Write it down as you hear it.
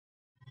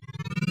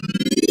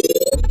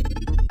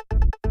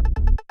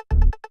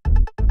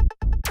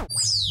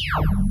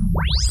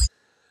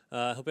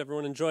Hope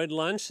everyone enjoyed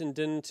lunch and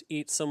didn't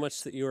eat so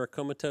much that you were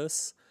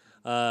comatose.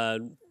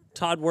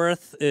 Todd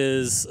Werth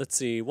is, let's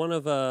see, one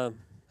of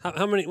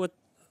how many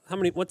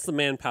what's the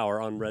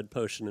manpower on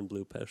RedPotion and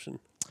BluePotion?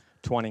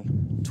 20.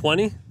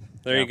 20?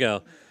 There you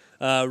go.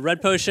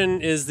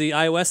 RedPotion is the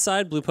iOS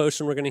side.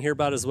 BluePotion we're going to hear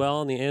about as well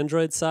on the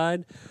Android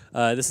side.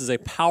 This is a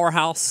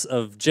powerhouse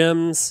of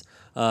gems,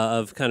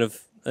 of kind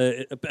of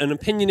an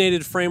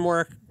opinionated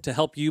framework to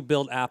help you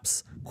build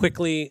apps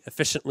quickly,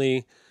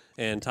 efficiently,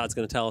 and Todd's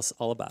going to tell us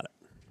all about it.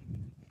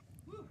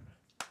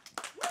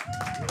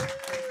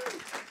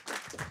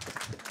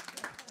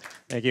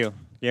 Thank you.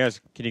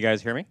 Can you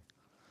guys hear me?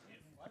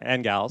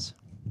 And gals.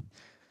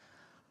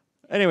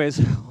 Anyways,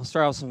 we'll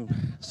start off with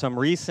some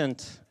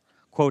recent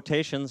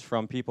quotations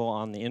from people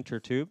on the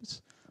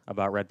intertubes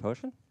about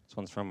RedPotion. This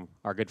one's from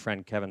our good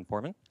friend Kevin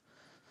Portman.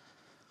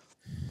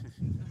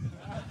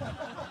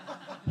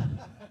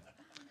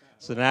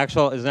 It's an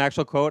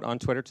actual quote on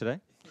Twitter today.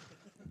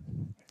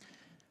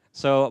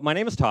 So my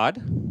name is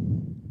Todd.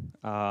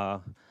 I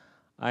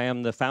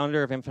am the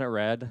founder of Infinite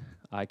Red.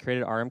 I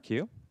created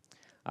RMQ.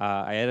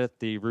 I edit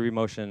the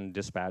RubyMotion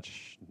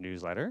dispatch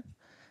newsletter.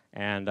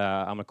 And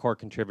I'm a core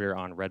contributor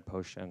on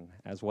RedPotion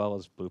as well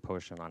as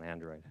BluePotion on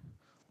Android.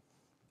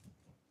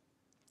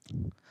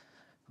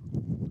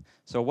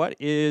 So what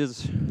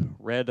is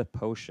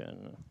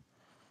RedPotion?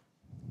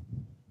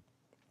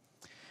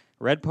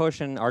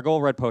 RedPotion, our goal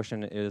of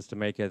RedPotion is to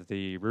make it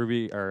the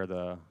Ruby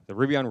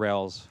on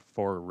Rails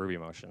for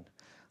RubyMotion.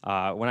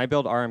 When I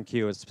build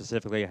RMQ, it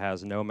specifically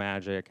has no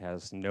magic,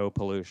 has no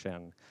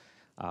pollution.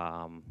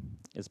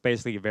 It's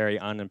basically very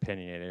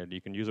unopinionated.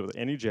 You can use it with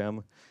any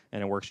gem,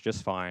 and it works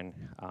just fine.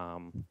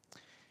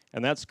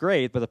 And that's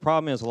great, but the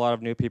problem is a lot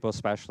of new people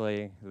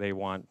especially, they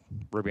want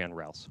Ruby on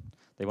Rails.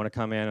 They want to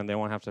come in and they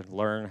won't have to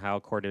learn how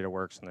core data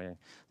works, and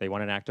they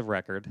want an active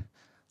record.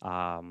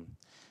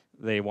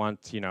 They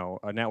want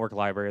a network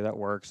library that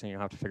works, and you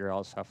don't have to figure out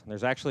all this stuff. And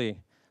there's actually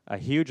a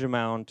huge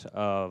amount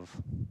of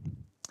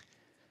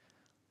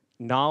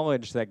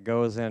knowledge that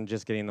goes in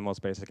just getting the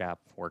most basic app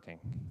working.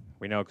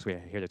 We know because we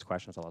hear these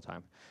questions all the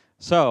time.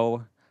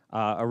 So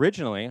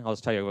originally, I'll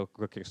just tell you a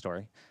quick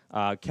story.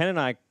 Ken and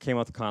I came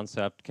up with the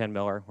concept, Ken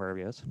Miller, wherever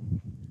he is,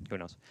 who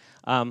knows.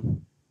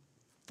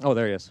 Oh,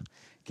 there he is.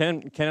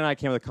 Ken and I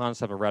came up with the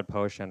concept of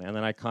RedPotion, and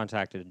then I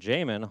contacted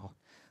Jamin,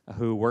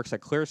 who works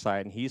at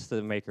ClearSight, and he's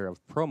the maker of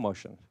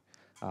ProMotion,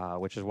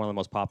 which is one of the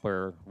most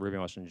popular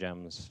RubyMotion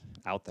gems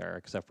out there,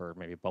 except for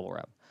maybe Bubble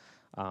Wrap.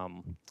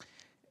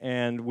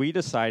 And we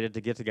decided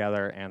to get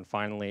together and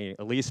finally,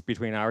 at least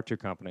between our two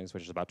companies,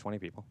 which is about 20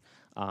 people,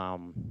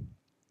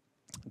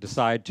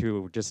 decide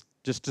to just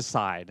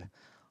decide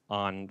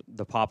on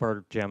the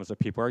popular gems that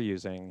people are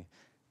using,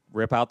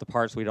 rip out the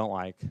parts we don't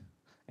like,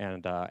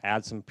 and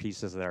add some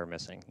pieces that are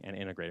missing and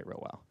integrate it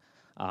real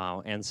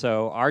well. And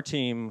so our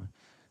team,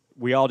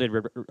 we all did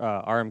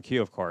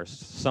RMQ, of course.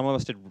 Some of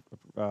us did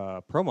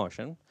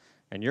ProMotion,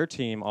 and your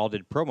team all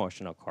did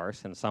ProMotion, of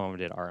course, and some of them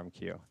did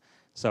RMQ.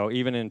 So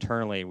even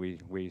internally,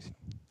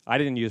 I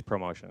didn't use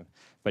ProMotion,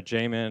 but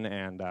Jamin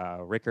and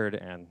Rickard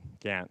and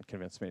Gant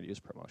convinced me to use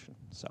ProMotion.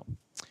 So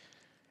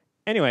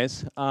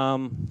anyways,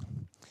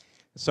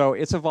 so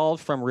it's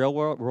evolved from real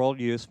world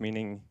use,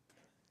 meaning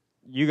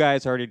you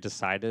guys already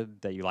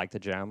decided that you like the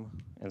gem,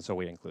 and so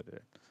we included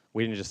it.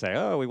 We didn't just say,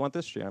 oh, we want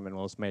this gem, and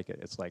we'll just make it.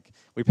 It's like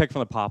we picked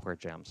from the popular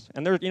gems.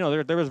 And there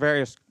was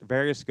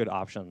various good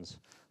options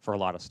for a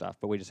lot of stuff,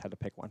 but we just had to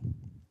pick one.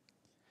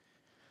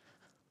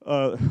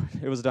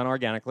 It was done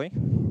organically.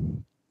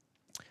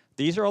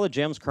 These are all the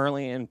gems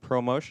currently in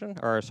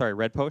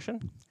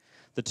RedPotion.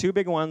 The two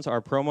big ones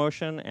are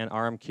ProMotion and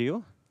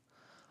RMQ.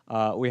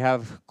 We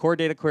have Core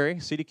Data Query,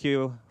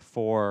 CDQ,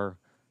 for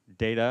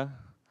data,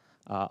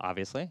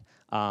 obviously.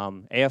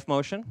 AF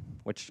Motion,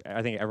 which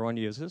I think everyone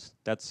uses.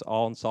 That's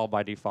all installed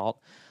by default.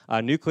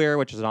 Nuclear,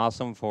 which is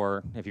awesome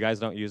for, if you guys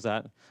don't use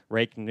that,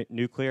 rake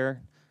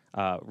nuclear,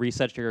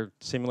 resets your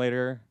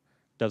simulator,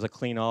 does a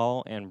clean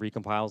all, and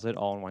recompiles it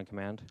all in one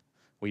command.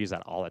 We use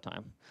that all the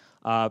time.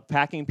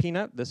 Packing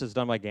Peanut, this is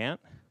done by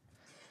Gant.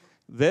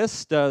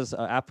 This does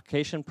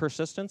application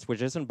persistence,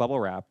 which isn't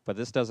Bubble Wrap, but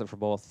this does it for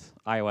both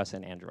iOS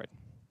and Android,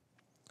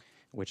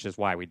 which is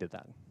why we did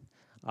that.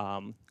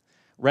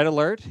 Red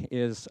Alert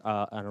is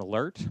an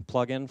alert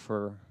plugin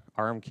for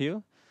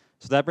RMQ.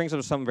 So that brings up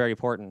to something very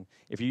important.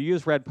 If you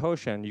use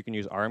RedPotion, you can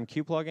use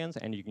RMQ plugins,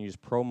 and you can use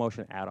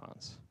ProMotion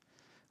add-ons,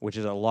 which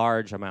is a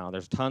large amount.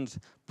 There's tons.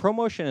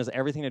 ProMotion is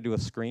everything to do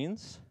with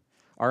screens.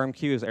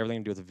 RMQ is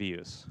everything to do with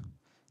views.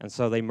 And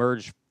so they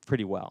merge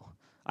pretty well.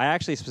 I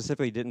actually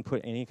specifically didn't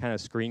put any kind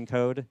of screen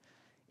code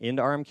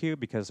into RMQ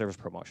because there was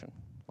ProMotion.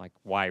 Like,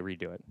 why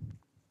redo it?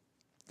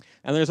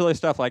 And there's other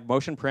stuff like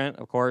motion print,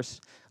 of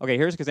course. OK,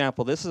 here's an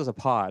example. This is a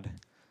pod.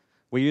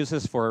 We use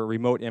this for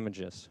remote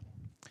images.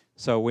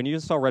 So when you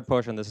install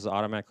RedPotion, this is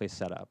automatically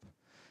set up.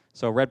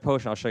 So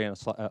RedPotion, I'll show you in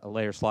a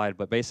later slide,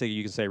 but basically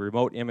you can say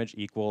remote image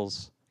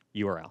equals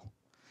URL.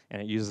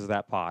 And it uses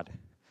that pod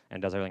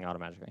and does everything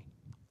automatically,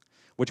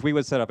 which we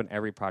would set up in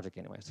every project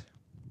anyways.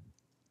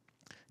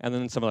 And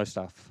then some other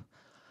stuff.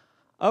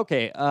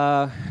 OK,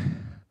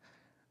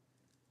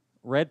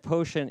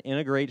 RedPotion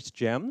integrates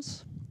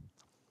gems.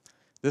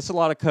 This is a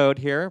lot of code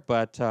here,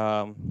 but do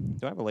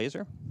I have a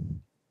laser?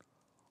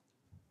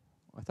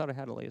 I thought I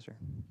had a laser.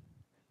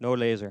 No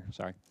laser,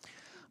 sorry.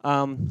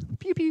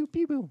 Pew, pew,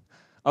 pew, pew.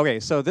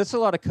 Okay, so this is a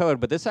lot of code,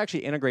 but this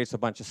actually integrates a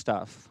bunch of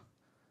stuff.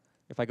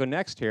 If I go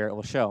next here, it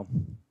will show.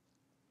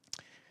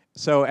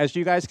 So as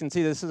you guys can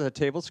see, this is a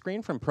table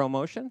screen from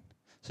ProMotion.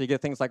 So you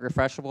get things like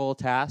refreshable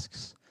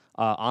tasks,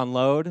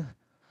 onload.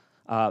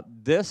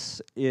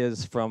 This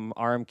is from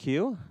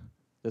RMQ.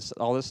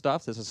 All this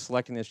stuff. This is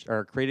selecting this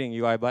or creating a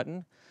UI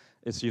button.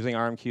 It's using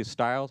RMQ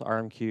styles,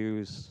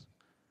 RMQ's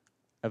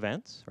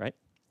events, right?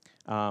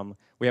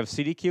 We have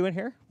CDQ in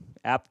here,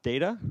 app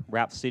data,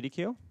 wrap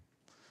CDQ.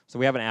 So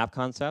we have an app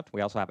concept.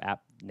 We also have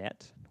app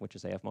net, which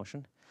is AF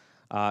motion,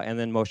 and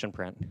then motion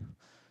print.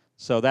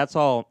 So that's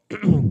all.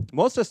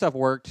 Most of the stuff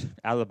worked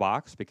out of the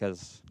box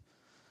because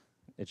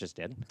it just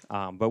did.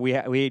 But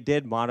we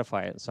did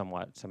modify it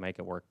somewhat to make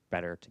it work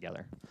better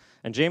together.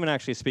 And Jamin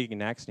actually is speaking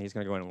next, and he's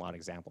going to go into a lot of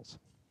examples.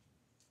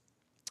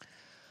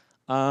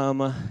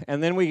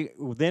 And then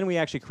we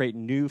actually create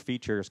new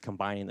features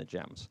combining the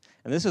gems.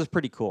 And this is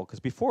pretty cool,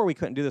 because before we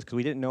couldn't do this because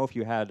we didn't know if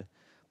you had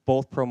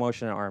both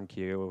ProMotion and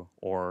RMQ,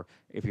 or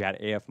if you had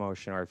AF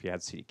motion, or if you had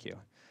CDQ.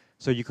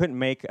 So you couldn't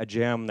make a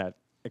gem that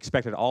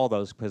expected all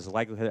those, because the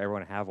likelihood that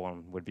everyone have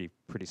one would be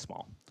pretty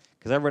small.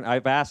 Because everyone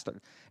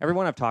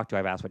I've talked to,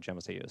 I've asked what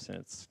gems they use, and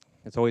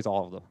it's always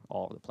all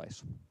over the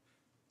place.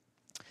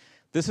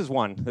 This is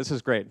one. This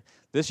is great.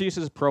 This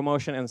uses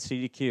ProMotion and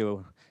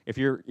CDQ. If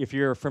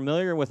you're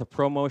familiar with a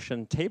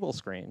ProMotion table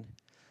screen,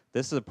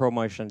 this is a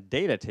ProMotion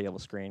data table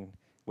screen,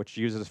 which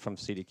uses from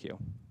CDQ.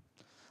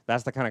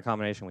 That's the kind of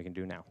combination we can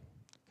do now,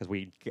 because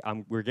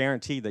we're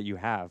guaranteed that you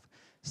have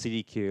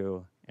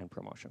CDQ and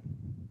ProMotion.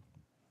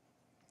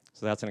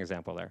 So that's an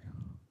example there.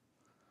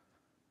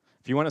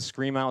 If you want to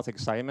scream out with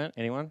excitement,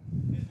 anyone?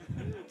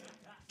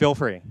 Feel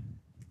free.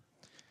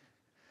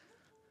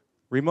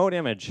 Remote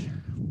image.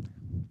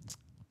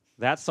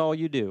 That's all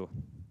you do.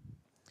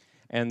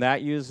 And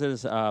that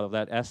uses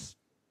that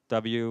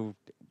SW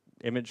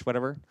image,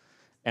 whatever.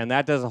 And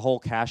that does a whole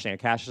caching. It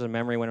caches in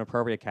memory when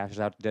appropriate, caches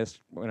out to disk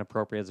when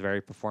appropriate. It's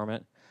very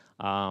performant.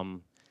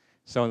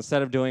 So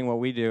instead of doing what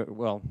we do,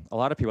 well, a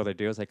lot of people they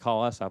do is they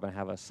call us up and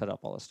have us set up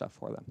all this stuff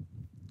for them.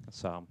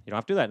 So you don't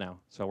have to do that now.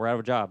 So we're out of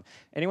a job.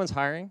 Anyone's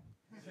hiring?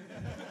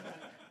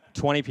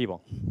 20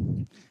 people.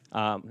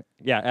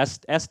 Yeah,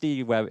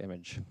 SD web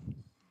image.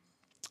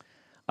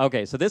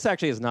 Okay, so this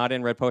actually is not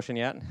in RedPotion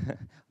yet,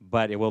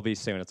 but it will be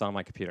soon. It's on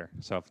my computer,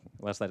 so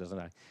unless that doesn't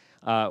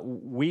die.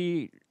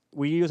 We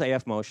use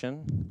AF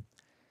motion,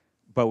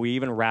 but we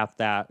even wrap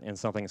that in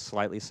something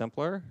slightly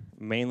simpler,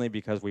 mainly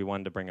because we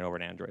wanted to bring it over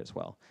to Android as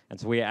well. And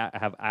so we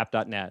have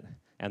app.net,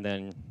 and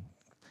then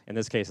in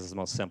this case, it's the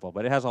most simple,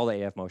 but it has all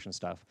the AF motion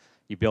stuff.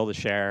 You build a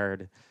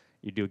shared,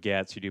 you do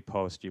gets, you do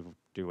post, you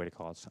do what do you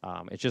call it.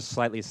 It's just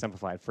slightly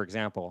simplified. For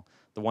example,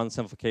 the one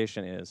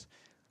simplification is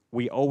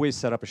we always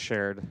set up a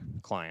shared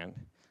client,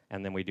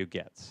 and then we do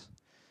gets.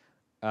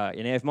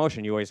 In AF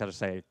motion, you always have to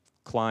say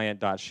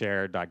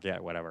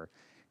client.shared.get, whatever.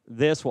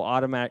 This will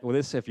automatically, well,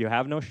 this, if you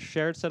have no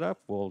shared setup,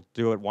 we'll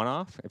do it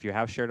one-off. If you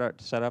have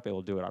shared setup, it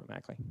will do it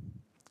automatically.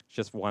 It's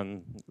just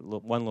one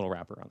little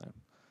wrapper on that.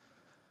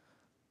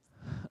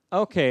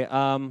 Okay,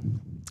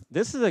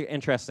 this is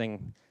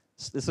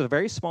this is a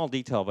very small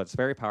detail, but it's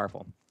very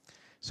powerful.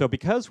 So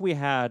because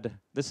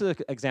this is an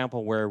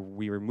example where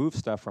we removed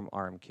stuff from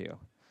RMQ,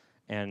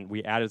 and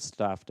we added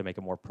stuff to make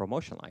it more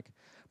ProMotion-like.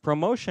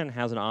 ProMotion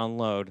has an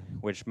onload,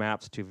 which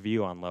maps to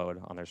view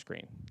onload on their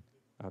screen,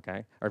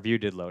 okay? Or view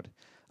did load.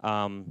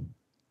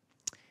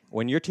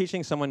 When you're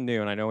teaching someone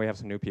new, and I know we have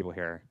some new people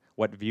here,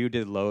 what view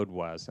did load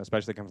was,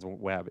 especially comes from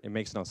web, it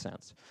makes no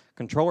sense.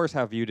 Controllers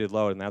have view did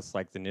load, and that's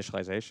like the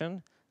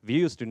initialization.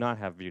 Views do not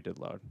have view did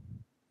load.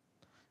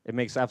 It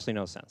makes absolutely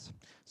no sense.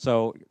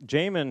 So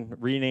Jamin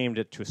renamed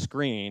it to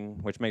screen,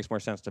 which makes more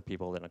sense to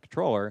people than a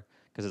controller,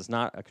 because it's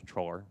not a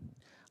controller.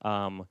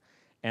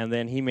 And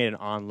then he made an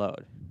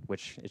onload,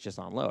 which is just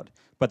onload.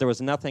 But there was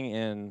nothing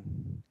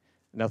in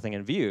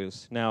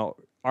views. Now,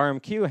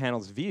 RMQ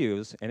handles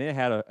views, and it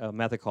had a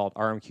method called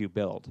RMQ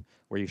build,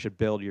 where you should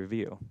build your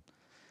view.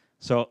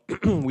 So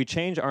we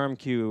changed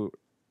RMQ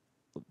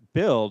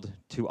build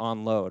to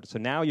onload. So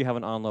now you have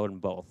an onload in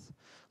both.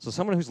 So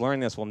someone who's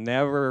learning this will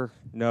never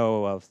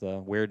know of the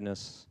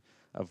weirdness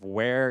of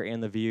where in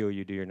the view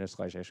you do your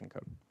initialization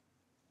code.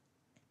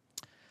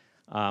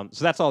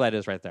 So that's all that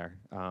is right there.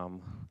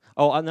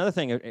 Oh, another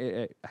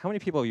thing, how many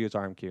people use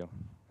RMQ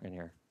in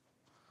here?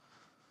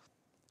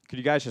 Could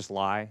you guys just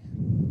lie?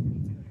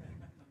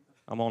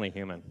 I'm only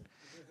human.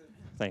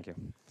 Thank you.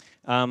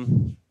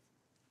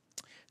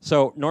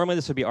 So normally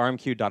this would be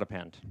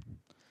RMQ.append.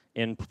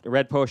 In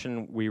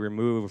RedPotion, we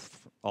remove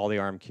all the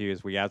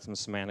RMQs. We add some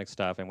semantic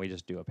stuff, and we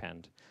just do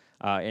append.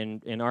 In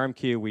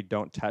RMQ, we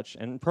don't touch,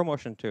 and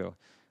ProMotion too,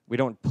 we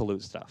don't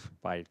pollute stuff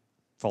by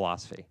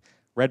philosophy.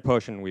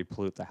 RedPotion, we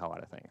pollute the hell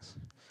out of things.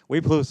 We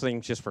pollute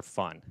things just for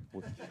fun.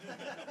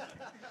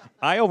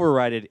 I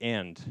overrided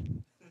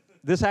end.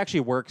 This actually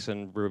works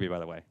in Ruby, by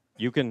the way.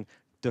 You can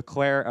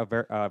declare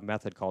a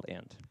method called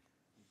end.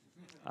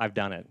 I've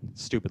done it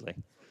stupidly.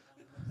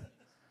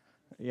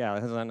 Yeah,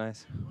 isn't that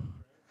nice?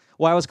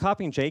 Well, I was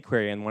copying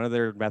jQuery, and one of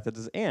their methods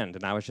is end,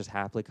 and I was just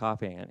happily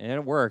copying it. And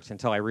it worked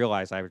until I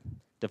realized I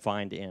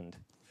defined end.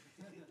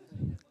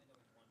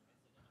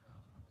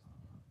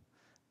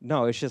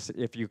 No, it's just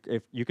if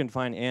you can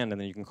find end, and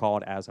then you can call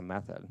it as a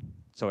method.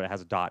 So it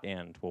has a dot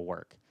end will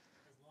work.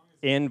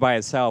 End by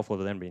itself will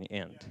then be an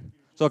end.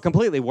 So it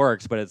completely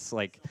works, but it's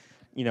like,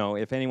 you know,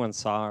 if anyone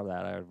saw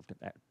that,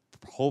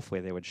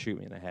 hopefully they would shoot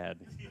me in the head.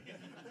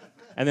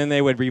 And then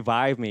they would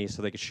revive me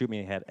so they could shoot me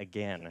in the head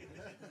again.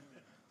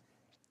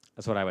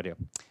 That's what I would do.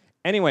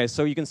 Anyway,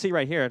 so you can see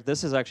right here,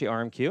 this is actually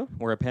RMQ.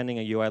 We're appending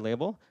a UI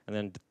label, and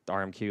then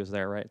RMQ is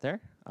there right there.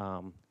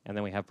 And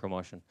then we have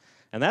promotion.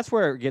 And that's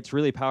where it gets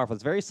really powerful.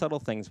 It's very subtle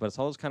things, but it's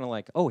always kind of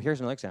like, oh, here's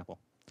another example.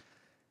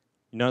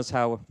 You notice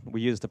how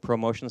we use the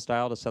promotion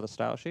style to set a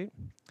style sheet?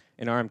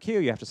 In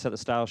RMQ, you have to set the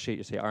style sheet.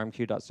 You say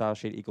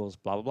RMQ.stylesheet equals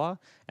blah, blah, blah.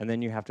 And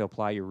then you have to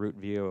apply your root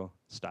view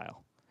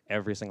style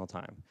every single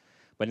time.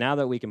 But now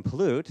that we can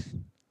pollute,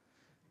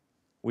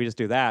 we just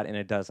do that, and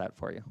it does that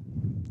for you.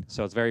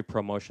 So it's very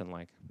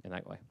promotion-like in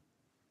that way.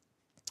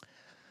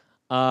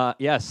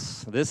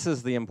 Yes, this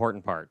is the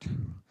important part.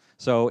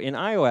 So in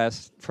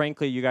iOS,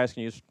 frankly, you guys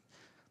can use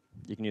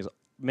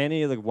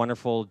many of the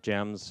wonderful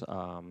gems.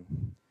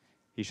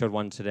 He showed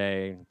one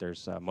today.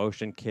 There's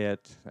Motion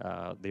Kit.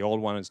 The old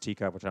one is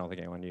Teacup, which I don't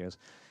think anyone uses.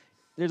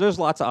 There's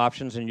lots of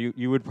options, and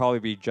you would probably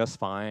be just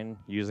fine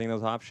using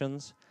those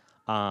options.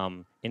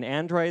 In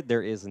Android,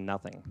 there is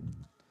nothing.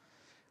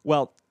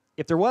 Well,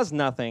 if there was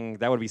nothing,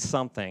 that would be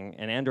something,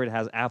 and Android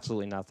has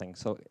absolutely nothing.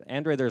 So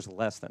Android, there's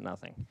less than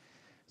nothing.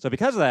 So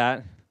because of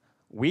that,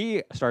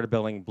 we started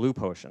building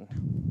BluePotion.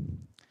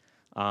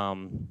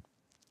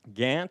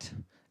 Gant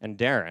and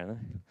Darren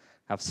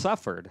have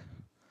suffered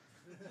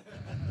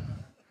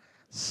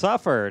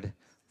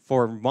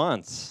for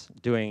months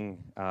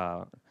doing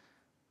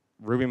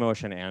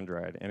RubyMotion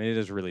Android, and it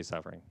is really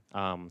suffering.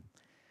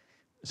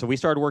 So we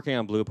started working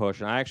on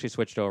BluePotion. I actually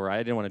switched over. I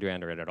didn't want to do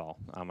Android at all.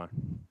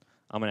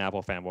 I'm an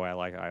Apple fanboy. I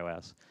like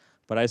iOS.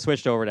 But I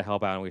switched over to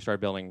help out, and we started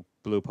building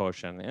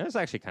BluePotion. And it's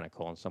actually kind of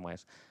cool in some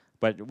ways.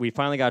 But we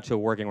finally got to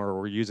working where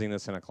we're using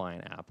this in a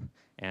client app.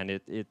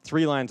 And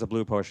 3 lines of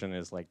BluePotion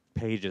is like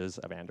pages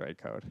of Android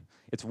code.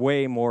 It's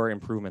way more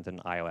improvement than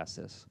iOS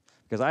is.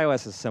 Because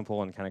iOS is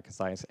simple and kind of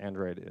concise.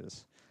 Android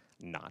is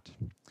not.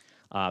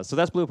 So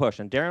that's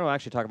BluePotion. Darren will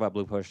actually talk about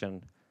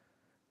BluePotion,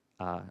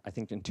 I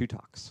think, in 2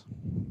 talks.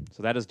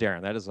 So that is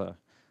Darren. That is an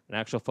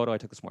actual photo I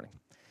took this morning.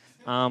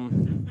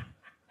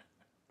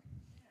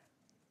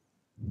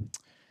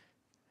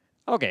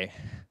 Okay,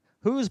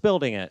 who's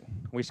building it?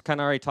 We kind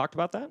of already talked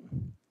about that.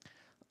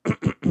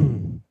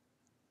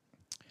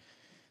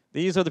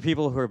 These are the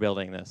people who are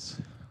building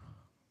this.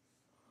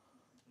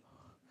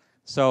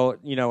 So,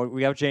 you know,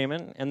 we have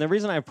Jamin, and the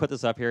reason I put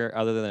this up here,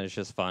 other than it's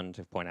just fun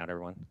to point out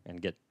everyone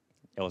and get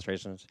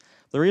illustrations,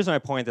 the reason I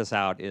point this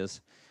out is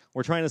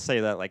we're trying to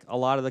say that like a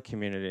lot of the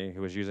community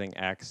who was using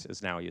X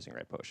is now using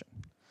RedPotion.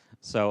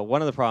 So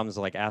one of the problems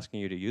like asking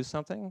you to use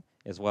something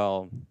is,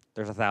 well,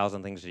 there's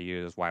 1,000 things to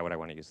use. Why would I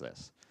want to use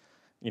this?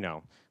 You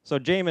know. So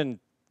Jamin,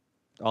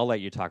 I'll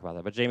let you talk about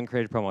that. But Jamin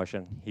created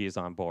promotion. He's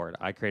on board.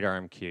 I created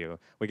RMQ.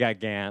 We got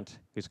Gant,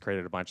 who's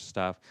created a bunch of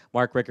stuff.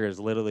 Mark Ricker has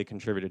literally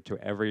contributed to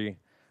every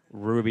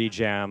Ruby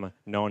gem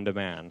known to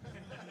man.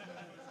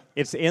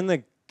 It's in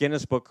the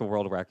Guinness Book of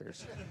World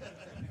Records.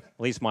 At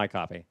least my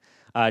copy.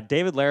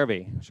 David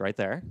Larrabee is right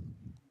there.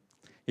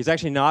 He's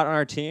actually not on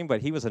our team,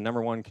 but he was a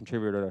 #1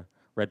 contributor to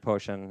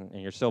RedPotion,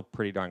 and you're still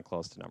pretty darn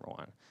close to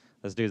 #1.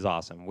 This dude's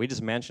awesome. We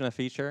just mention a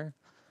feature,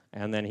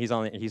 and then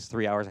he's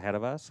 3 hours ahead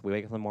of us. We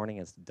wake up in the morning,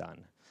 it's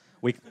done.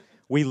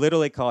 We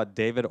literally call it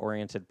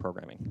David-oriented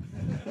programming.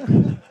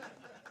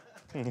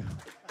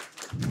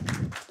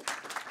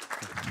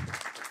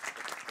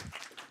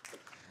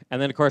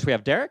 And then, of course, we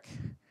have Derek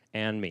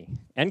and me.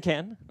 And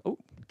Ken. Oh,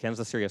 Ken's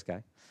the serious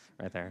guy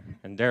right there.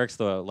 And Derek's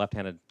the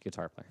left-handed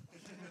guitar player.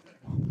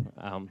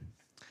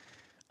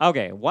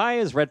 Okay, why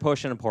is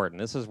RedPotion important?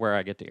 This is where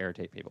I get to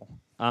irritate people.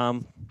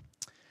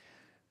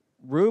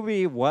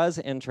 Ruby was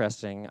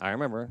interesting. I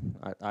remember.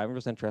 I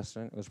was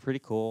interested. It was pretty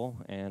cool.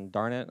 And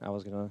darn it, I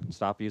was going to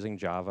stop using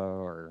Java,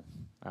 or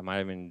I might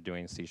have been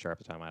doing C# at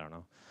the time. I don't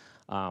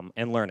know.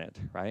 And learn it,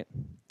 right?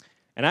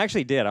 And I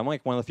actually did. I'm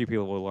like one of the few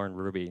people who learned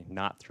Ruby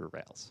not through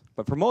Rails.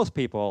 But for most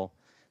people,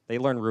 they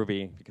learn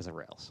Ruby because of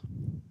Rails,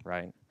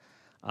 right?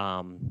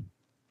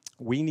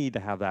 We need to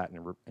have that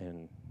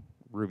in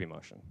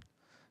RubyMotion.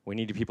 We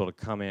need people to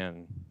come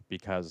in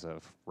because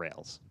of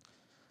Rails.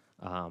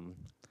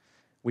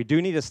 We do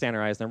need to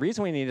standardize. And the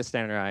reason we need to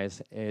standardize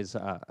is,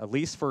 at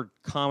least for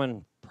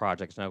common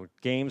projects. Now,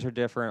 games are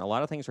different. A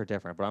lot of things are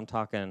different. But I'm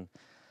talking,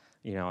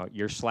 you know,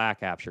 your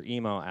Slack apps, your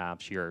email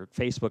apps, your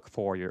Facebook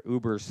for, your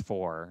Ubers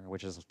for,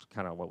 which is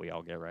kind of what we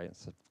all get, right?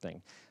 It's a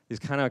thing. These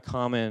kind of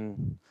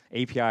common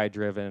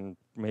API-driven,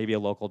 maybe a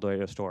local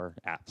data store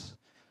apps.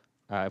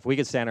 If we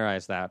could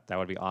standardize that, that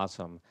would be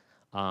awesome.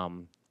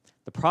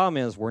 The problem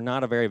is we're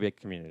not a very big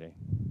community,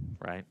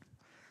 right?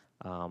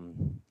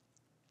 And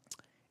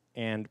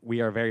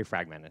we are very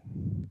fragmented.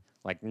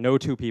 Like, no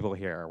two people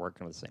here are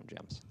working with the same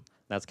gems.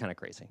 That's kind of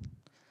crazy.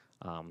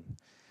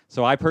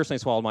 So I personally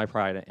swallowed my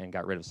pride and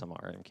got rid of some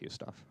RMQ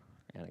stuff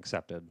and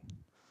accepted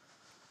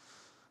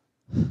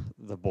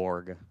the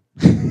Borg.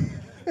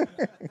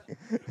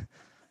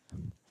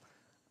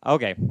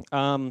 Okay,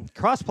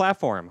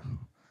 cross-platform.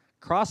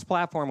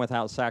 Cross-platform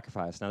without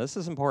sacrifice. Now, this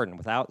is important,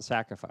 without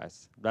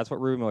sacrifice. That's what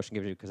RubyMotion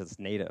gives you because it's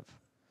native.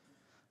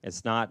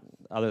 It's not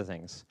other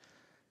things.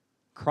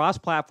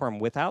 Cross-platform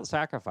without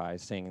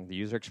sacrificing the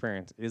user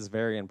experience is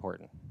very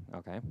important,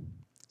 okay?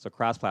 So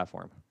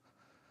cross-platform.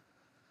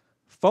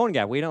 Phone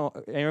gap,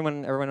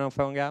 everyone know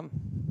phone gap?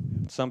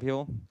 Some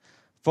people?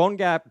 Phone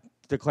gap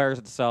declares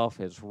itself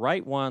as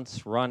write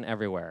once, run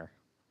everywhere.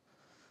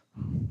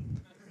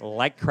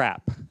 Like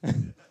crap.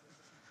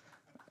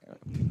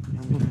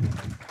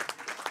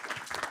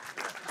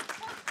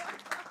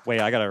 Wait,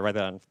 I gotta write that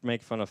down.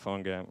 Make fun of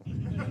phone gap.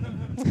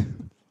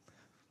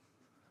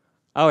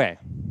 Okay.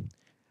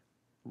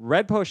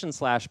 RedPotion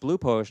 /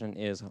 BluePotion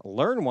is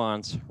learn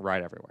once,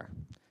 write everywhere.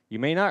 You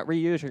may not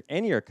reuse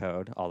any of your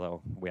code,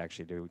 although we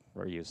actually do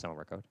reuse some of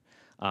our code.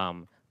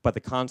 But the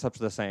concepts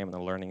are the same and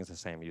the learning is the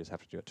same. You just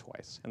have to do it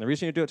twice. And the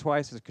reason you do it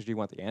twice is because you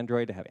want the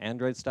Android to have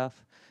Android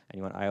stuff, and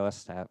you want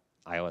iOS to have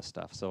iOS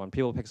stuff. So when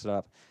people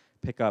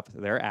pick up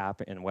their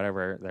app and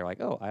whatever, they're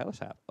like, oh,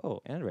 iOS app, oh,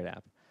 Android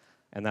app.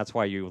 And that's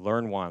why you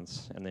learn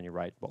once and then you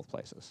write both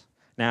places.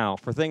 Now,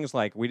 for things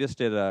like, we just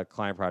did a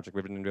client project.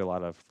 We've been doing a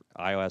lot of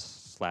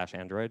iOS /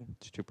 Android,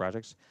 2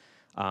 projects.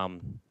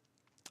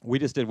 We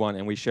just did one,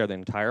 and we share the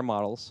entire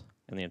models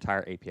and the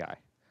entire API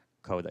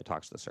code that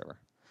talks to the server.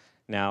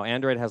 Now,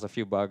 Android has a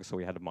few bugs, so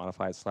we had to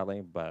modify it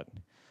slightly, but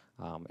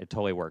it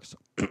totally works.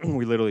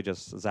 We literally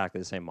just exactly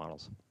the same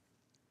models.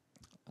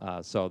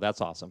 So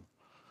that's awesome.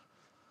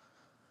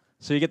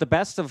 So you get the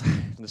best of,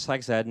 just like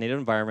I said, native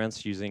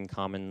environments using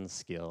common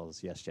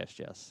skills. Yes, yes,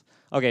 yes.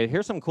 OK,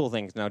 here's some cool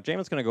things. Now,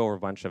 James is going to go over a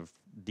bunch of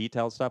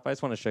detailed stuff. I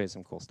just want to show you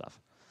some cool stuff.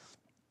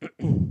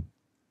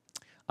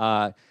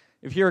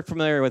 If you're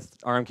familiar with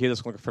RMQ,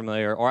 this will look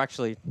familiar, or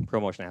actually,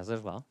 ProMotion has it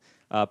as well.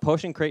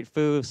 Potion, crate,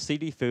 foo,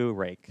 cd, foo,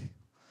 rake.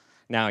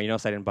 Now, you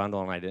notice I didn't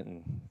bundle and I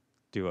didn't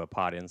do a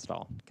pod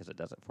install, because it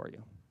does it for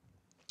you.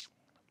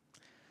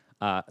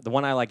 The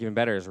one I like even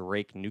better is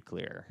rake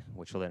nuclear,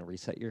 which will then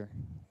reset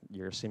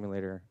your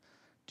simulator,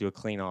 do a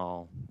clean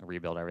all,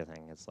 rebuild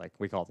everything. It's like,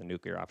 we call it the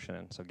nuclear option,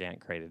 and so Gantt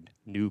created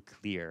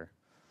nuclear.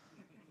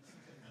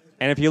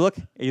 And if you look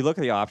at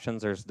the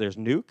options, there's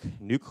nuke,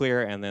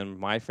 nuclear, and then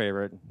my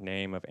favorite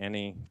name of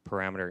any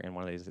parameter in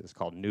one of these is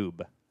called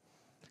noob.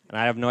 And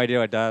I have no idea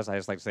what it does. I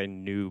just like to say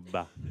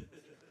noob.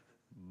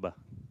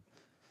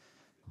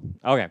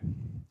 Okay.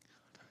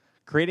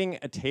 Creating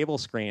a table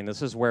screen.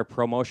 This is where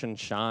ProMotion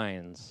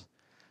shines.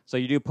 So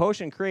you do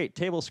potion create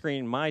table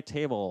screen my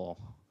table.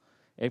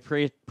 It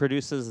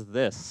produces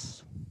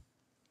this.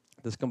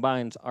 This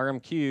combines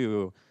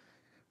RMQ,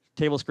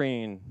 table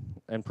screen,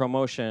 and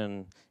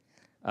ProMotion.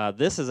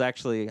 This is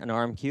actually an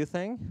RMQ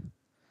thing.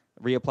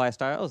 Reapply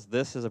styles.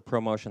 This is a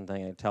ProMotion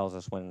thing. It tells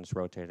us when it's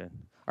rotated.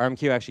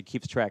 RMQ actually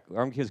keeps track.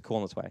 RMQ is cool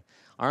in this way.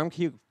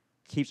 RMQ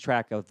keeps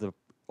track of the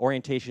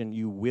orientation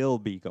you will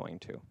be going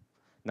to,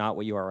 not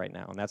what you are right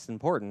now. And that's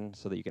important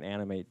so that you can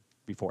animate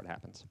before it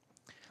happens.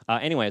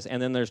 Anyways,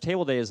 and then there's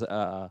table days,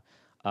 an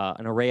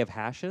array of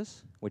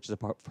hashes, which is a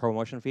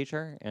ProMotion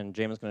feature. And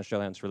James is going to show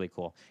that. It's really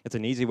cool. It's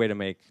an easy way to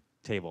make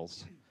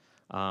tables.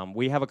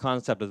 We have a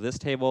concept of this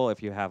table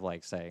if you have,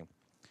 like, say,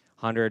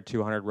 100,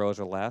 200 rows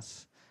or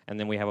less. And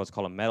then we have what's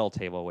called a metal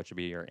table, which would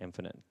be your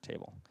infinite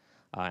table.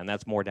 And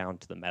that's more down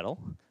to the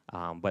metal,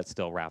 but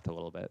still wrapped a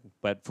little bit.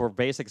 But for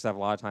basic stuff, a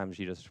lot of times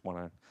you just want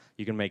to,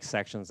 you can make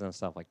sections and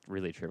stuff like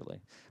really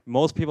trivially.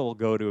 Most people will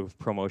go to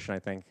ProMotion, I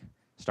think,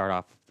 start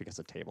off because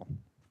of table.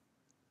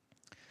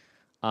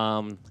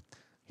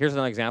 Here's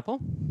another example.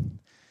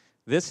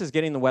 This is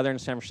getting the weather in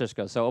San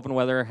Francisco. So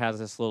OpenWeather has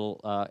this little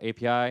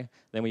API.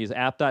 Then we use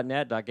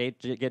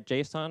app.net.get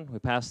JSON. We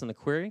pass in the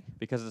query.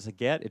 Because it's a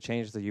get, it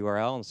changes the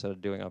URL instead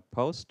of doing a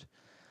post.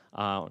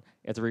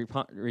 If the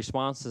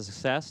response is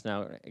success,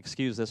 now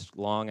excuse this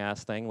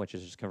long-ass thing, which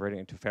is just converting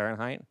it to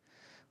Fahrenheit.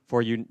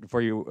 For you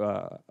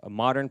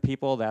modern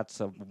people, that's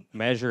a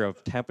measure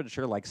of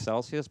temperature like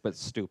Celsius, but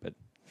stupid.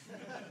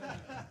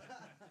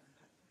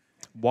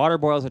 Water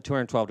boils at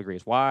 212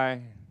 degrees.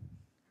 Why?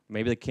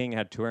 Maybe the king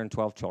had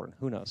 212 children.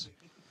 Who knows?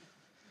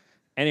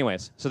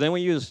 Anyways, so then we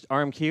use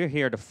RMQ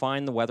here to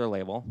find the weather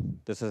label.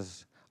 This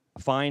is,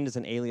 find is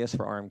an alias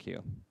for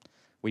RMQ.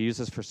 We use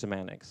this for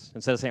semantics.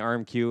 Instead of saying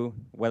RMQ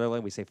weather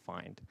label, we say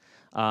find.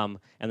 And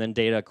then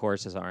data, of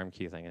course, is an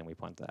RMQ thing, and we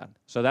point to that.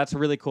 So that's a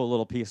really cool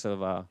little piece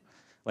of,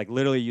 like,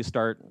 literally you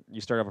start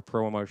off a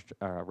ProMotion,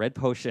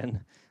 RedPotion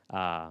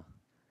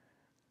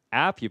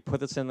app. You put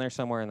this in there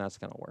somewhere, and that's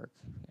going to work.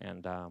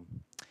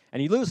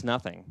 And you lose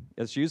nothing.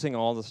 It's using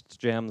all the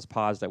gems,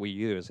 pods that we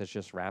use. It's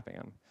just wrapping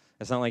them.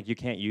 It's not like you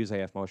can't use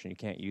AF Motion. You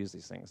can't use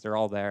these things. They're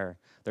all there.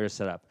 They're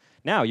set up.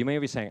 Now, you may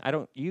be saying, I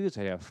don't use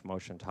AF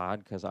Motion,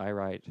 Todd, because I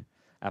write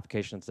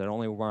applications that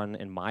only run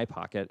in my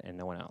pocket and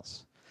no one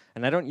else.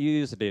 And I don't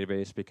use the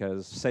database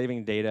because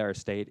saving data or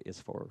state is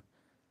for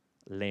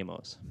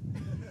lamos.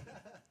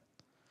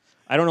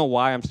 I don't know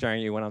why I'm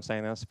staring at you when I'm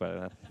saying this,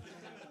 but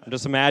I'm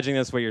just imagining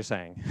that's what you're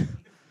saying.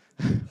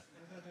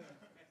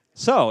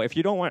 So if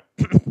you don't want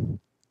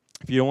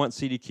if you don't want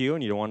CDQ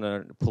and you don't want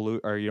to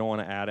pollute or you don't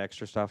want to add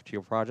extra stuff to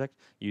your project,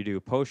 you do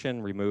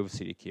potion remove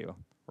CDQ,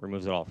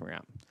 removes it all from your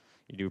app.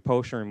 You do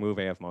potion remove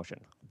AF motion.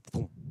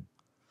 Boom.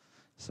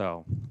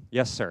 So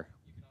yes, sir.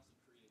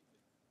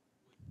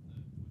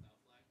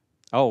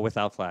 Oh,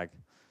 without flag.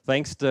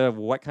 Thanks to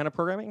what kind of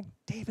programming?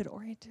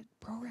 David-oriented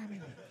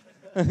programming.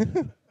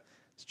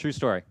 It's a true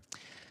story.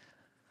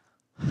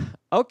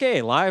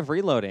 Okay, live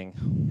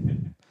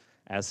reloading.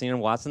 As seen in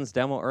Watson's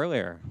demo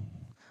earlier.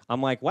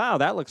 I'm like, wow,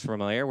 that looks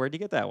familiar. Where'd you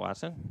get that,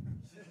 Watson?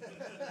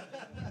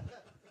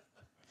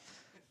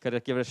 Could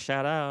have given it a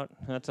shout out.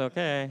 That's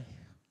okay.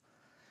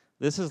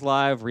 This is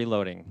live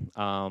reloading.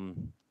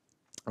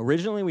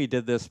 Originally, we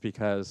did this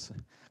because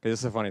this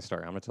is a funny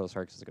story. I'm going to tell the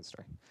story because it's a good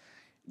story.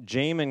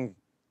 Jamin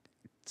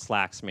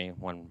slacks me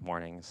one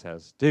morning and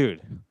says,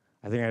 dude,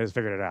 I think I just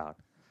figured it out.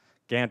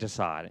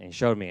 Gantasod. And he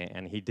showed me,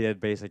 and he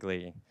did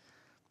basically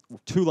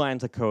 2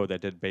 lines of code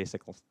that did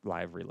basic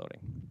live reloading.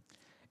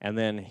 And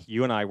then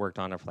you and I worked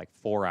on it for like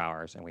 4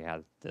 hours, and we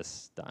had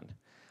this done.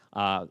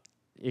 The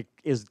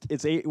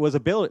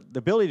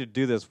ability to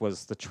do this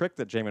was the trick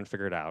that Jamin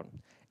figured out,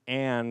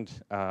 and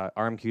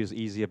RMQ's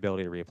easy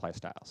ability to reapply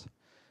styles.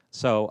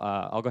 So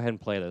I'll go ahead and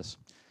play this.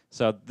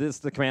 So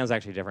the command is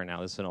actually different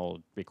now. This is an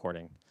old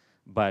recording.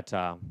 But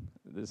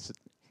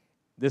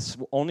this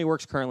only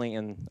works currently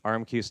in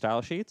RMQ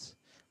style sheets,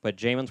 but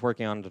Jamin's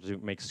working on it to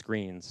make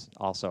screens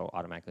also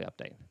automatically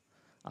update.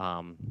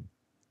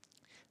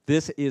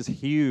 This is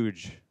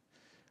huge.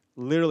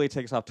 Literally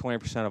takes off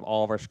 20% of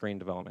all of our screen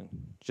development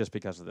just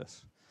because of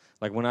this.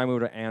 Like when I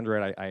moved to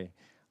Android,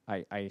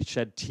 I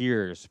shed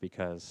tears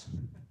because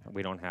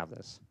we don't have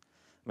this.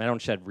 I mean, I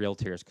don't shed real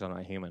tears because I'm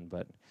not human,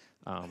 but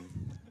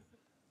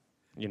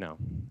you know,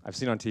 I've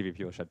seen on TV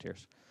people shed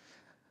tears.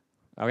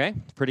 Okay,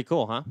 pretty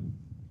cool, huh?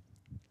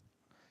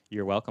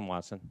 You're welcome,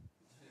 Watson.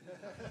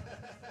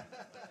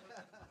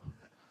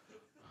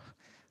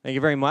 Thank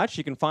you very much.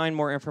 You can find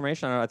more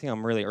information. I think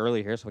I'm really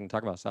early here, so we can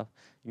talk about stuff.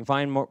 You can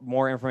find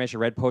more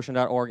information at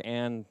redpotion.org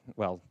and,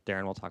 well,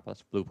 Darren will talk about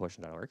this,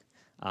 bluepotion.org.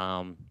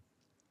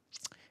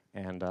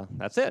 And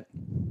that's it.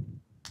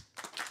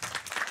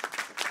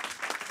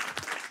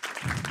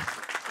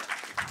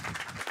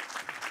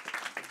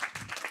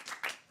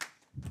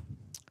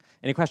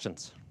 Any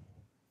questions?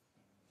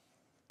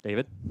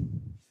 David?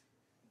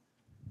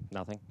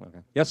 Nothing? Okay.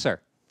 Yes, sir.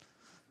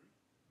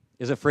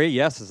 Is it free?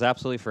 Yes, it's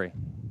absolutely free.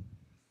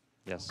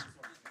 Yes.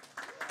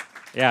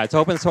 Yeah, it's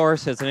open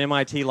source. It's an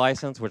MIT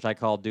license, which I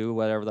call do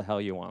whatever the hell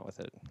you want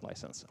with it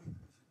license.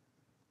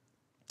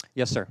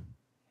 Yes, sir.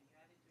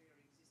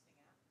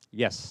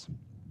 Yes.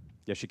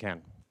 Yes, you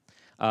can.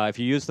 If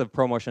you use the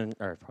ProMotion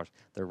or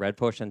the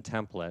RedPotion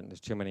template,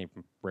 there's too many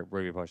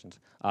RubyPotions.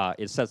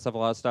 It sets up a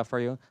lot of stuff for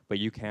you, but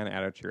you can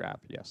add it to your app.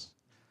 Yes.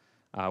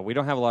 We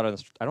don't have a lot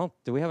of.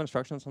 Do we have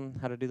instructions on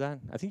how to do that?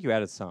 I think you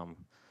added some.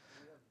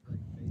 We have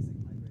like basic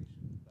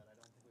migration, but I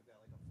don't think we've got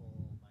like a full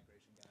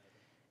migration guide.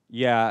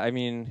 Yeah, I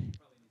mean,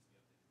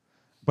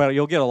 but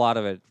you'll get a lot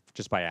of it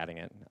just by adding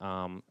it.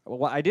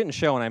 Well, I didn't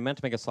show, and I meant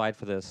to make a slide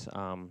for this.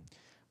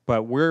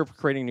 But we're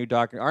creating new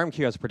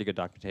RMQ has pretty good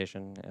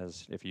documentation,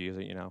 as if you use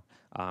it, you know.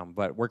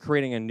 But we're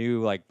creating a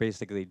new, like,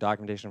 basically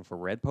documentation for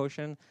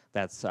RedPotion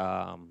that's,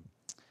 what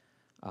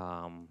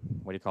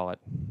do you call it?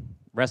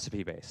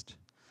 Recipe based.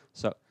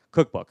 So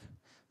cookbook.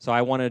 So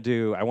I want to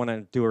do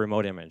a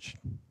remote image.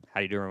 How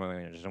do you do a remote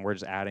image? And we're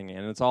just adding it,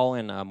 and it's all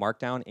in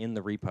Markdown in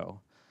the repo.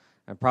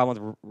 And the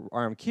problem with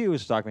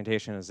RMQ's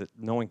documentation is that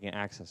no one can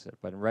access it.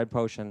 But in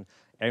RedPotion,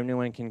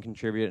 anyone can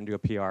contribute and do a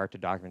PR to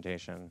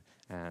documentation,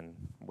 and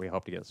we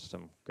hope to get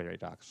some great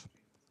docs.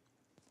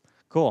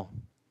 Cool.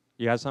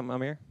 You have something,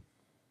 Amir?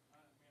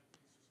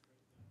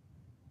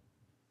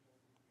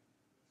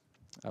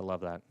 I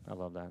love that. I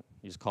love that.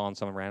 You just call on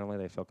someone randomly,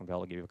 they feel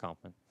compelled to give you a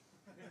compliment.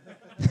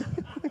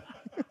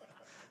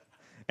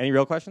 Any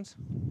real questions?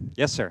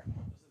 Yes, sir.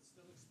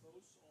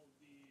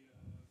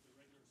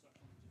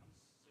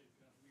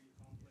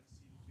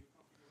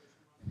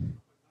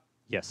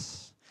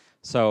 Yes.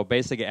 So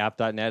basic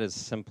app.net is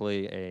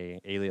simply a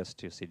alias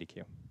to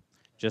CDQ.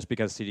 Just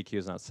because CDQ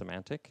is not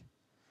semantic.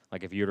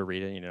 Like if you were to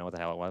read it, you know what the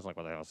hell it was. Like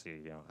what the hell is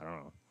CDQ? I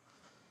don't know.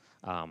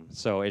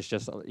 So it's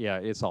just, yeah,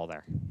 it's all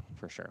there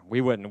for sure.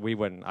 I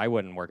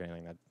wouldn't work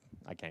anything that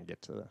I can't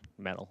get to the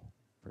metal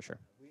for sure.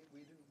 We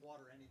didn't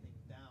water anything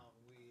down.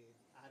 We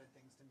added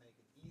things to make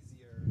it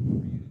easier for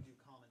you to do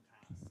common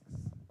tasks.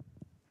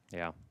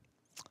 Yeah,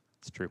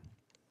 it's true.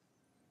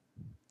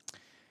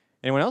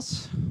 Anyone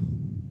else?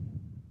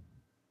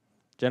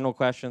 General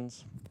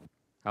questions?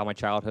 How my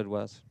childhood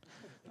was?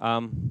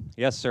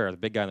 Yes, sir. The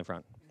big guy in the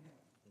front.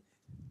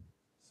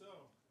 So,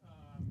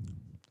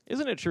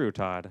 isn't it true,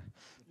 Todd?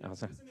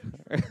 yes, isn't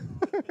it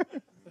true?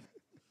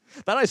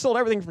 That I sold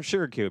everything from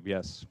SugarCube.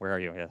 Yes. Where are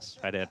you? Yes,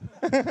 I did.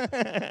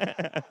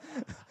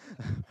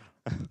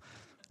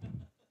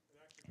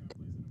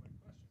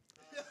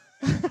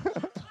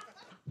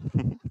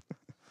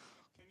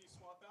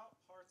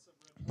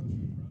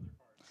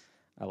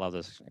 I love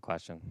this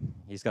question.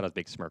 He's got a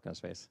big smirk on his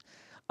face.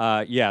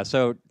 Yeah,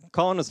 so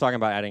Colin was talking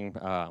about adding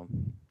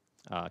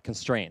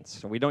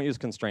constraints. We don't use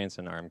constraints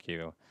in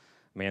RMQ,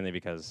 mainly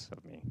because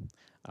of me.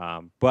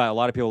 But a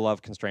lot of people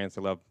love constraints.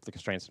 They love the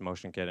constraints in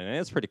MotionKit, and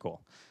it's pretty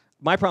cool.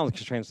 My problem with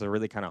constraints is they're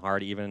really kind of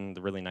hard, even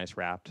the really nice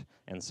wrapped,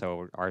 and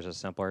so ours is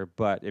simpler.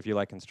 But if you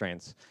like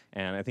constraints,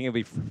 and I think it'd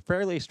be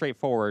fairly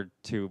straightforward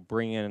to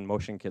bring in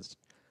MotionKit's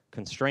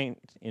constraint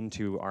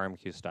into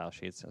RMQ style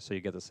sheets, so you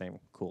get the same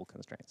cool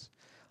constraints.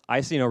 I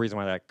see no reason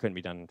why that couldn't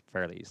be done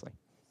fairly easily.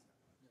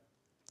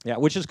 Yeah,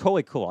 which is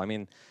totally cool. I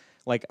mean,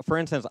 like for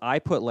instance, I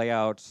put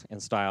layouts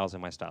and styles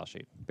in my style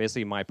sheet.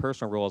 Basically, my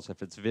personal rule is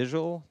if it's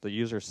visual, the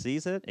user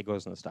sees it, it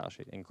goes in the style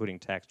sheet, including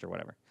text or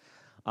whatever.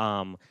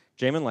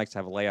 Jamin likes to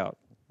have a layout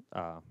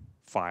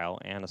file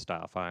and a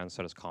style file, and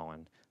so does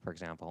Colin, for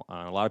example.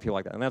 A lot of people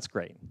like that, and that's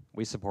great.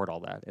 We support all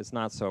that. It's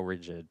not so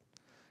rigid.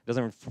 It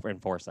doesn't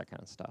enforce that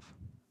kind of stuff.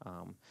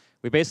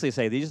 We basically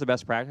say these are the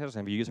best practices,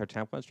 and if you use our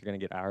templates, you're going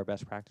to get our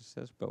best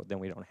practices, but then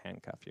we don't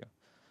handcuff you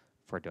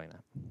for doing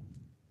that.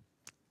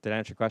 Did I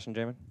answer your question,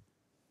 Jamin?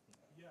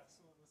 Yeah,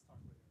 so let's talk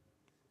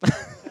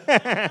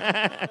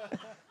later.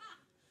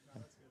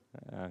 No, that's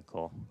good.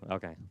 Cool.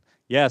 Okay.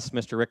 Yes,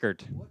 Mr.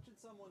 Rickard. What should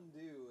someone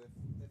do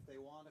if they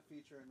want a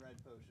feature in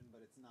RedPotion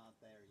but it's not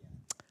there yet?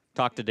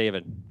 Talk to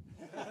David.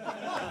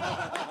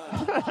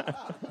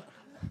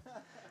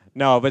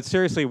 No, but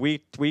seriously,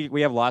 we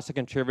have lots of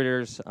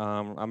contributors.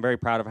 I'm very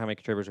proud of how many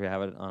contributors we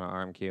have on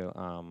our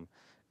RMQ.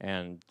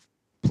 And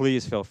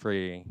please feel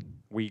free.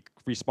 We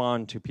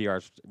respond to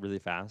PRs really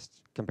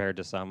fast compared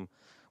to some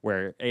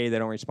where A, they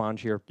don't respond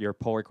to your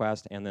pull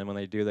request, and then when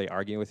they do, they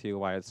argue with you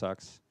why it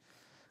sucks.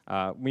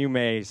 We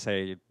may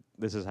say,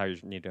 this is how you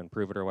need to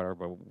improve it or whatever,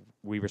 but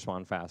we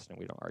respond fast and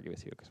we don't argue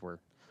with you because we're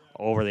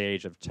over the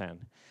age of 10.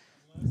 Unless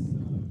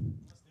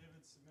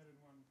David submitted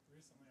one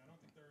recently, I don't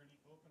think there are any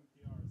open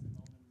PRs. They've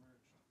all been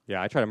merged.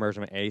 Yeah, I try to merge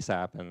them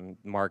ASAP, and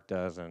Mark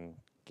does, and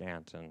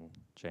Gant and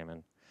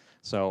Jamin.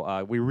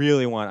 So we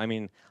really want, I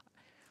mean,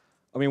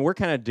 we're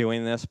kind of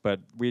doing this, but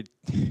we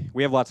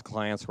have lots of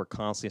clients who are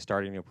constantly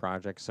starting new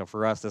projects, so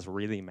for us, this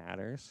really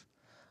matters.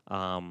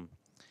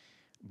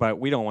 But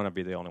we don't want to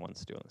be the only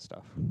ones doing this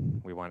stuff.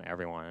 We want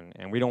everyone,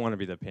 and we don't want to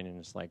be the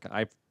opinions. Like,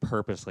 I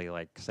purposely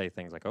say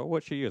things like, "Oh,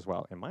 what should you use?"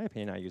 Well, in my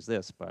opinion, I use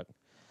this, but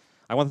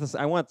I want this.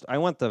 I want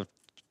the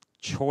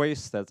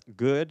choice that's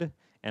good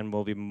and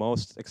will be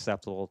most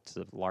acceptable to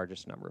the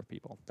largest number of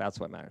people.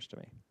 That's what matters to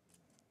me.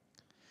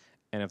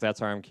 And if that's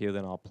RMQ,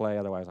 then I'll play.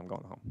 Otherwise, I'm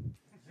going home.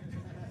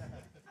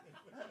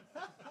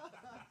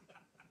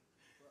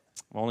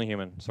 I'm only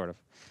human, sort of.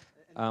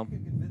 And if you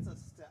could convince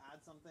us to add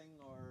something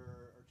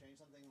or change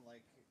something,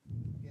 like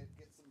get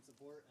some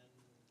support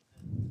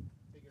and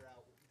figure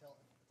out, tell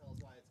us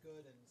why it's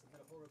good, and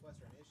submit a pull request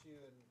or an issue,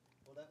 and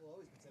we'll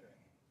always consider it.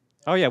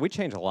 Oh yeah, we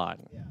change a lot.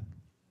 Yeah.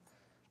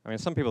 I mean,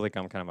 some people think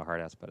I'm kind of a hard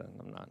ass, but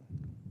I'm not.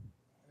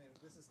 I mean,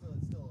 it's still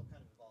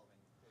kind of evolving.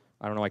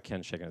 I don't know why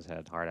Ken's shaking his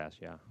head. Hard ass,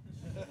 yeah.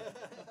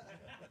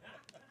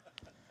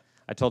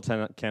 I told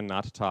Ken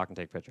not to talk and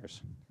take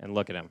pictures. And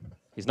look at him.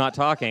 He's not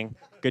talking.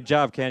 Good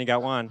job, Ken. You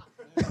got one.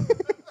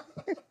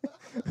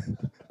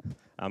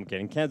 I'm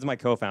kidding. Ken's my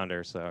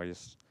co-founder, so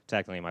he's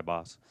technically my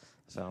boss.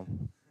 So,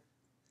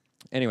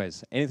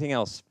 anyways, anything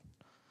else?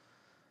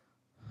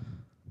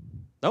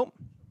 Nope.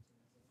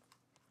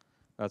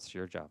 That's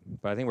your job.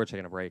 But I think we're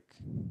taking a break.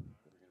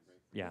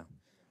 Yeah.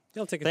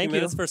 You'll take a Thank few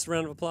you. minutes. First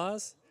round of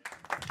applause.